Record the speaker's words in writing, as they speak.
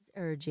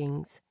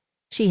urgings,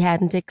 she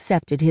hadn't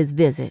accepted his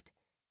visit,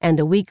 and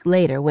a week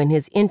later, when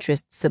his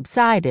interest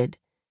subsided,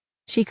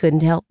 she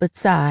couldn't help but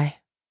sigh.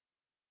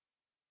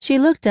 She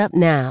looked up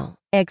now,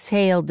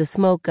 exhaled the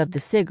smoke of the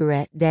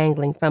cigarette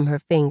dangling from her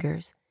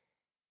fingers.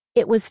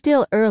 It was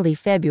still early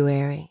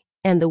February,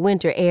 and the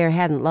winter air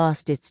hadn't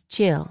lost its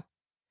chill.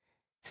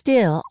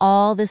 Still,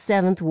 all the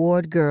 7th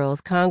Ward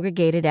girls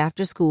congregated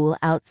after school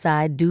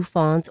outside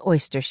Dufont's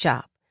Oyster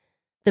Shop,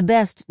 the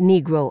best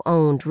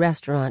Negro-owned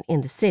restaurant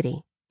in the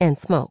city, and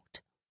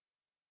smoked.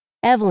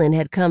 Evelyn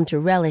had come to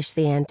relish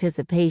the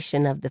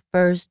anticipation of the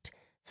first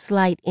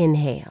slight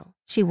inhale,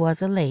 she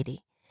was a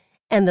lady,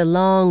 and the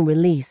long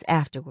release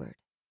afterward.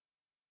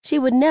 She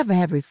would never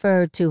have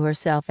referred to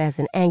herself as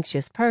an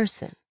anxious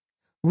person.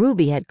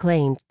 Ruby had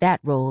claimed that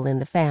role in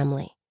the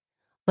family.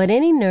 But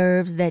any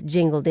nerves that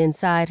jingled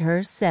inside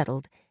her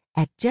settled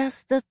at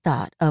just the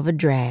thought of a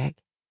drag.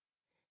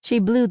 She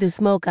blew the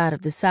smoke out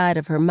of the side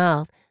of her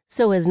mouth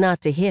so as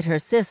not to hit her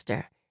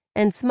sister,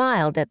 and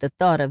smiled at the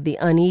thought of the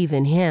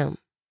uneven hem.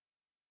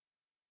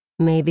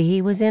 Maybe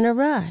he was in a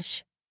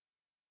rush.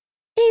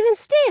 "Even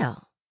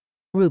still,"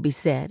 Ruby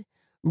said,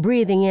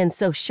 breathing in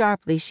so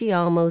sharply she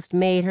almost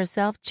made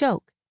herself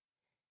choke.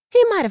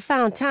 "He might have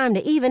found time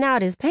to even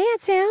out his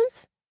pants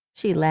hems,"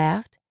 she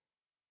laughed.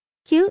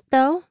 "Cute,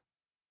 though.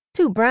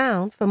 Too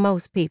brown for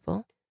most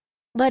people.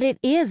 But it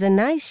is a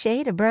nice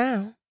shade of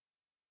brown."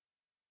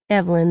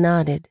 Evelyn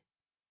nodded.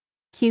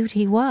 Cute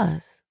he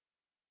was.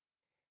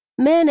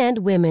 Men and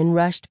women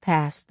rushed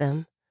past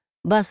them,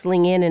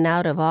 bustling in and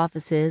out of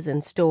offices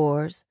and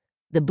stores,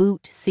 the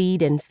Boot,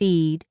 Seed, and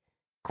Feed,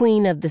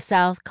 Queen of the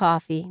South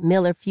Coffee,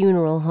 Miller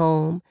Funeral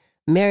Home,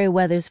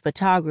 Merriweather's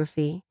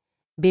Photography,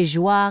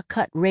 Bourgeois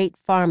Cut-Rate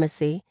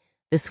Pharmacy,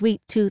 the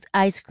Sweet Tooth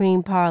Ice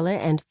Cream Parlor,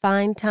 and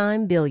Fine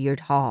Time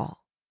Billiard Hall.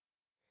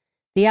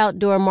 The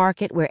outdoor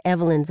market where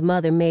Evelyn's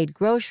mother made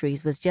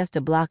groceries was just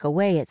a block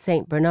away at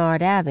St.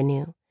 Bernard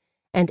Avenue,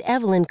 and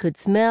Evelyn could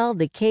smell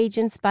the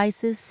Cajun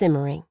spices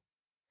simmering.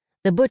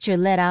 The butcher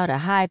let out a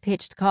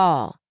high-pitched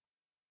call.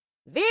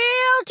 "Veal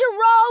to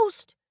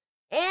roast,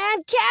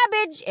 and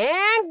cabbage,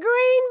 and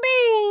green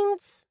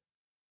beans."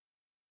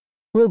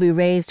 Ruby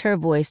raised her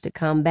voice to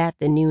combat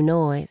the new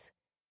noise.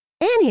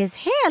 "And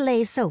his hair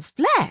lays so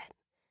flat.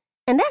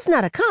 And that's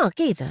not a conch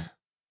either."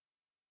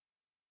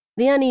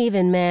 The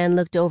uneven man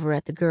looked over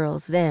at the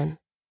girls then,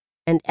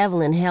 and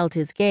Evelyn held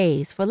his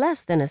gaze for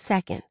less than a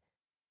second.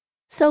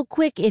 So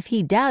quick if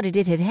he doubted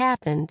it had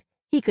happened,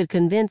 he could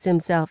convince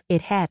himself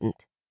it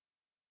hadn't.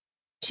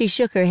 She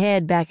shook her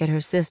head back at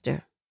her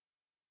sister.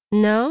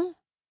 "No,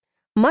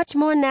 much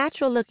more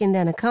natural looking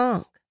than a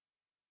conch."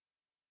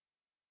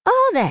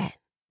 "All that,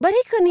 but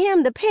he couldn't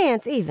hem the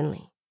pants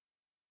evenly."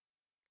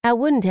 "I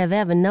wouldn't have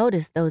ever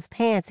noticed those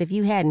pants if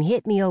you hadn't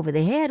hit me over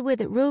the head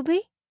with it,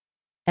 Ruby,"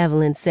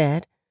 Evelyn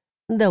said,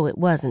 though it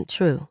wasn't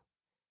true.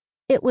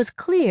 It was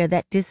clear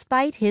that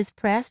despite his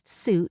pressed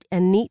suit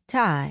and neat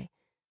tie,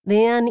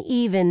 the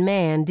uneven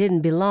man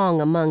didn't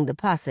belong among the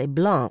passe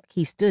blanc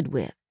he stood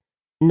with.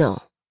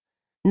 No,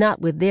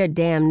 not with their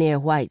damn near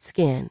white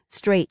skin,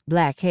 straight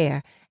black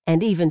hair,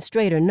 and even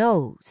straighter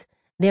nose,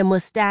 their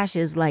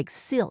mustaches like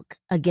silk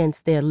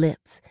against their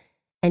lips,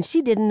 and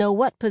she didn't know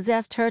what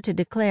possessed her to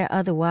declare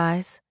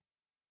otherwise.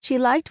 She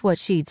liked what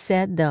she'd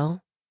said,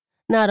 though.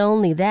 Not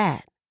only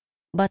that,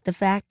 but the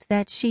fact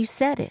that she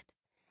said it,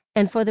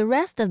 and for the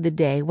rest of the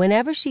day,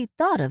 whenever she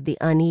thought of the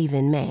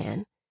uneven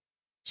man,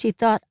 she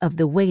thought of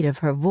the weight of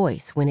her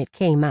voice when it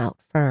came out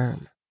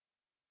firm.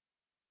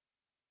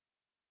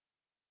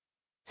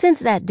 Since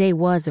that day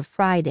was a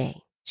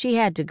Friday, she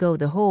had to go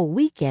the whole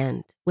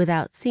weekend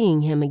without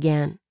seeing him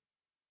again.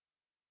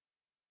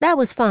 That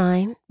was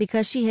fine,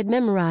 because she had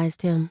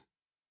memorized him.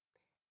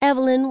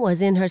 Evelyn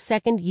was in her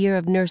 2nd year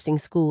of nursing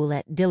school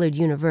at Dillard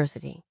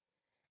University,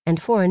 and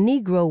for a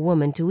Negro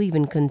woman to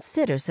even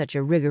consider such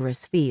a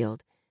rigorous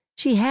field,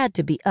 she had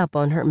to be up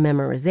on her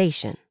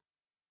memorization.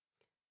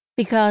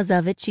 Because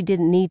of it, she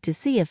didn't need to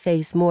see a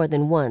face more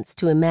than once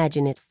to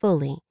imagine it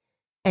fully,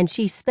 and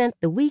she spent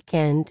the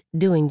weekend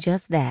doing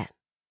just that.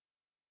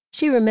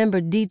 She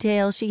remembered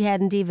details she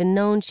hadn't even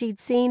known she'd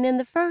seen in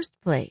the first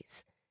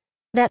place,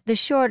 that the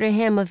shorter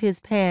hem of his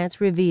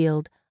pants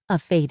revealed a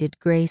faded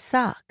gray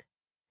sock,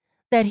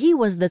 that he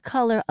was the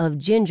color of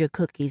ginger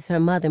cookies her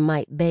mother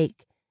might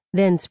bake,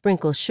 then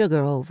sprinkle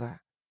sugar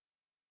over,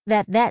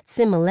 that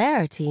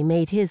similarity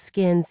made his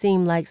skin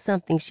seem like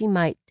something she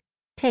might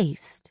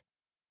taste,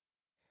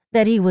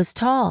 that he was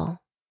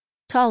tall,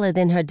 taller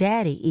than her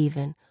daddy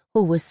even,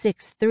 who was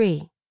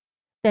 6'3",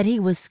 that he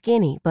was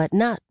skinny but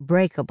not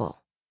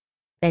breakable,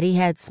 that he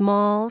had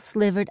small,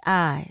 slivered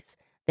eyes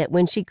that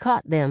when she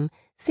caught them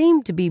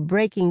seemed to be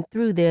breaking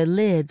through their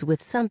lids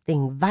with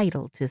something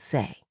vital to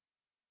say.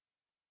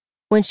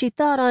 When she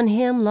thought on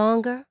him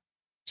longer,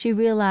 she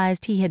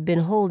realized he had been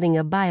holding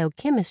a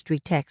biochemistry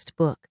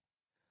textbook,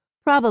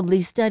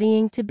 probably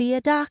studying to be a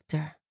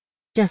doctor,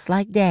 just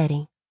like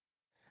Daddy.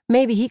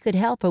 Maybe he could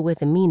help her with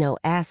amino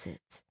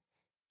acids.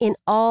 In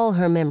all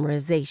her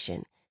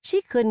memorization,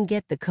 she couldn't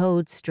get the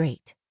code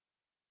straight.